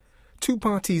two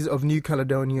parties of New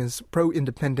Caledonia's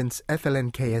pro-independence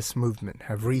FLNKS movement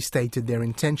have restated their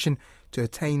intention to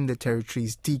attain the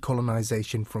territory's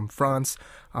decolonisation from France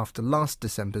after last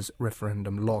December's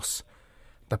referendum loss.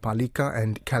 The Palika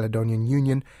and Caledonian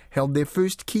Union held their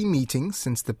first key meeting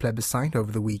since the plebiscite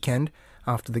over the weekend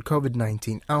after the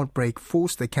COVID-19 outbreak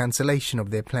forced the cancellation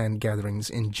of their planned gatherings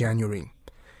in January.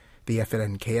 The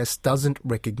FLNKS doesn't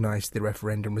recognise the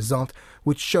referendum result,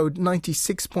 which showed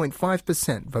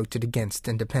 96.5% voted against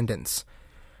independence.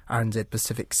 RNZ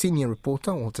Pacific senior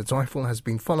reporter Walter Zweifel has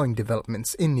been following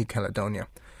developments in New Caledonia.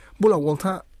 Bula,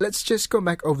 Walter, let's just go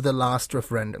back over the last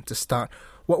referendum to start.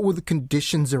 What were the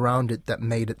conditions around it that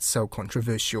made it so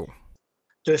controversial?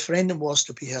 The referendum was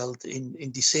to be held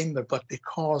in December, but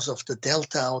because of the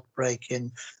Delta outbreak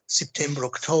in September,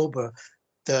 October,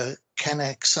 the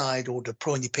Kanak side or the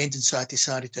pro-independence side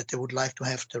decided that they would like to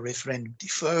have the referendum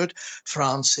deferred.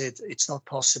 France said it's not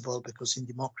possible because in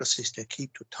democracies they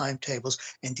keep to timetables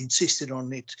and insisted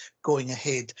on it going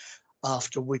ahead,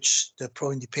 after which the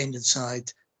pro-independence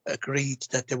side agreed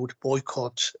that they would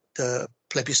boycott the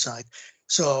plebiscite.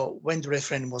 So when the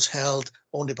referendum was held,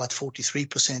 only about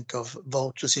 43% of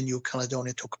voters in New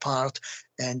Caledonia took part.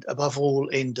 And above all,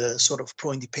 in the sort of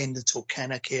pro-independence or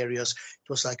Kanak areas, it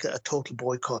was like a total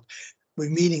boycott.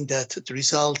 Meaning that the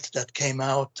result that came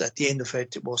out at the end of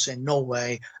it was in no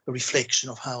way a reflection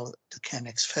of how the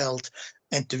Kanaks felt.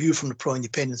 And the view from the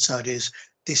pro-independence side is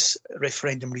this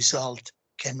referendum result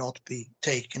cannot be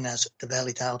taken as the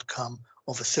valid outcome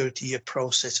of a 30-year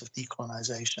process of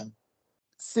decolonisation.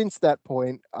 Since that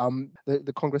point,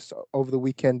 the Congress over the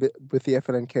weekend with the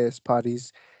FLNKS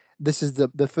parties, this is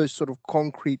the first sort of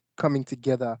concrete coming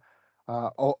together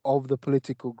of the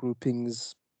political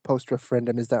groupings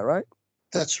post-referendum. Is that right?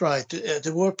 That's right.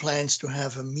 There were plans to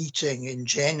have a meeting in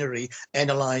January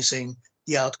analysing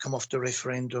the outcome of the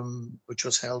referendum, which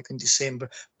was held in December,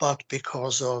 but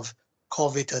because of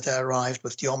COVID had arrived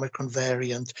with the Omicron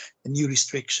variant, the new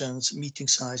restrictions, meeting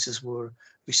sizes were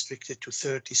restricted to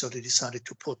 30, so they decided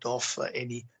to put off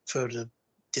any further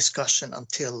discussion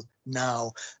until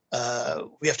now.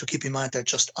 We have to keep in mind that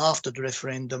just after the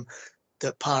referendum,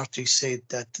 the party said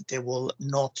that they will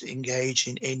not engage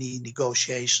in any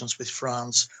negotiations with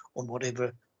France on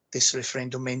whatever this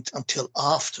referendum meant until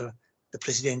after the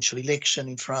presidential election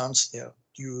in France. They are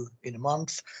due in a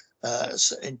month.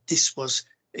 And this was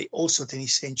also then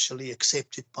essentially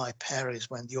accepted by Paris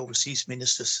when the overseas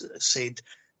ministers said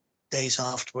days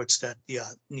afterwards that the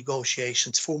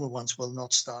negotiations, formal ones, will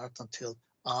not start until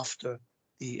after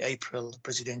the April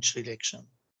presidential election.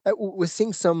 We're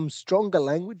seeing some stronger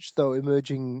language, though,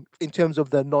 emerging in terms of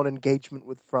the non-engagement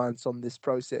with France on this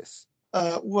process.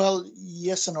 Well,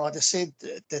 yes and no. They said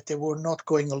that they were not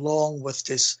going along with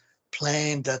this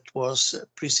plan that was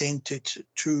presented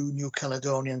to New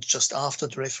Caledonians just after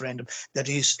the referendum, that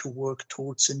is to work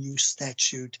towards a new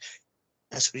statute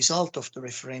as a result of the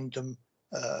referendum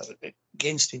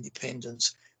against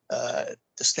independence, the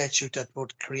statute that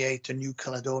would create a New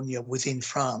Caledonia within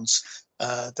France.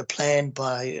 The plan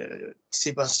by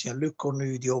Sébastien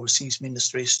Lecornu, the overseas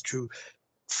minister, is to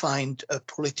find a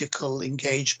political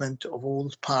engagement of all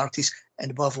parties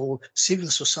and above all civil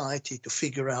society to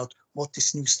figure out what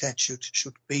this new statute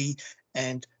should be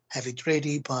and have it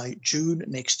ready by June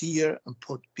next year and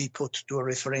be put to a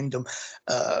referendum.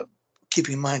 Keep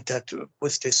in mind that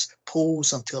with this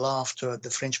pause until after the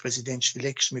French presidential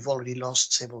election, we've already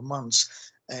lost several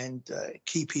months. And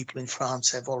key people in France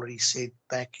have already said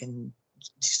back in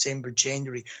December,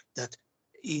 January, that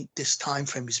this time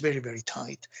frame is very, very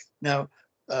tight. Now,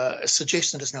 a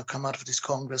suggestion has now come out of this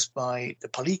Congress by the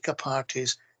Palika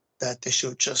parties that they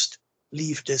should just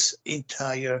leave this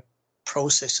entire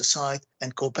process aside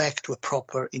and go back to a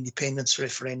proper independence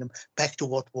referendum, back to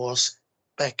what was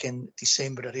back in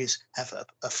December, that is, have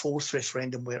a fourth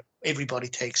referendum where everybody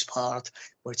takes part,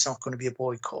 where it's not going to be a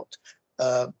boycott.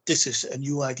 This is a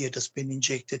new idea that's been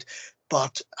injected,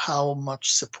 but how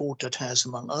much support that has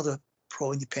among other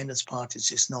pro-independence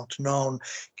parties is not known,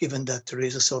 given that there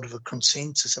is a sort of a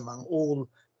consensus among all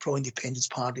pro-independence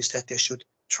parties that they should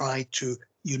try to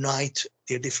unite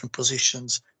their different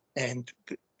positions and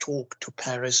talk to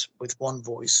Paris with one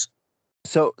voice.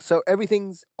 So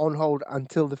everything's on hold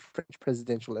until the French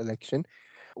presidential election.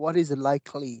 What is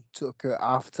likely to occur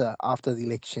after the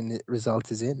election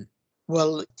result is in?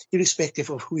 Well, irrespective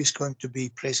of who is going to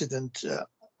be president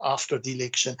after the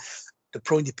election, the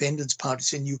pro-independence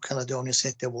parties in New Caledonia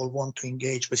said they will want to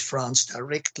engage with France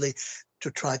directly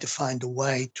to try to find a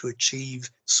way to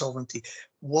achieve sovereignty.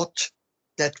 What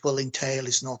that will entail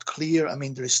is not clear. I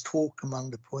mean, there is talk among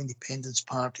the pro-independence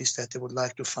parties that they would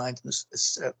like to find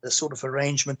a sort of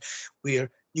arrangement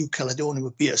where New Caledonia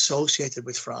would be associated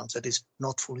with France, that is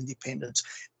not full independence.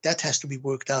 That has to be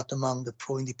worked out among the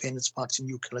pro-independence parties in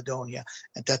New Caledonia,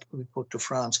 and that will be put to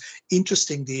France.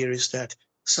 Interesting there is that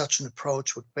such an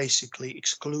approach would basically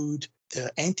exclude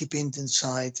the anti-independence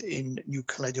side in New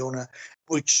Caledonia,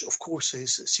 which of course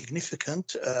is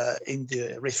significant. In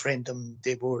the referendum,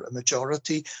 there were a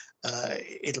majority.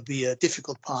 It'll be a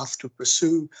difficult path to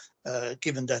pursue,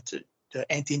 given that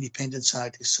the anti-independence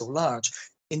side is so large.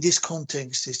 In this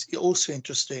context, it's also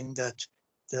interesting that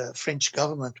the French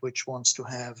government, which wants to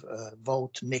have a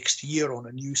vote next year on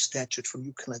a new statute for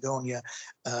New Caledonia,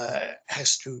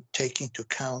 has to take into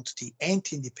account the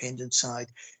anti-independence side,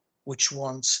 which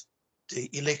wants the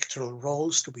electoral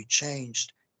rolls to be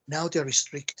changed. Now they're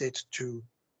restricted to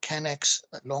Kanaks,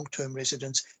 long-term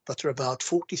residents, but there are about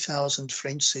 40,000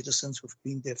 French citizens who've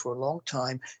been there for a long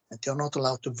time, and they're not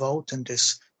allowed to vote in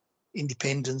this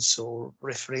independence or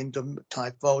referendum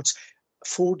type votes.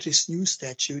 For this new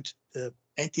statute, the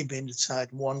anti-independence side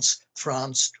wants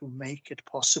France to make it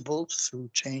possible through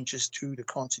changes to the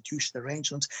constitutional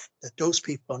arrangements that those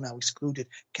people are now excluded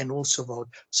can also vote.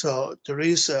 So there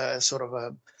is a sort of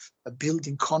a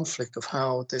building conflict of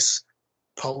how this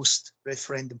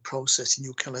post-referendum process in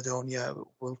New Caledonia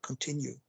will continue.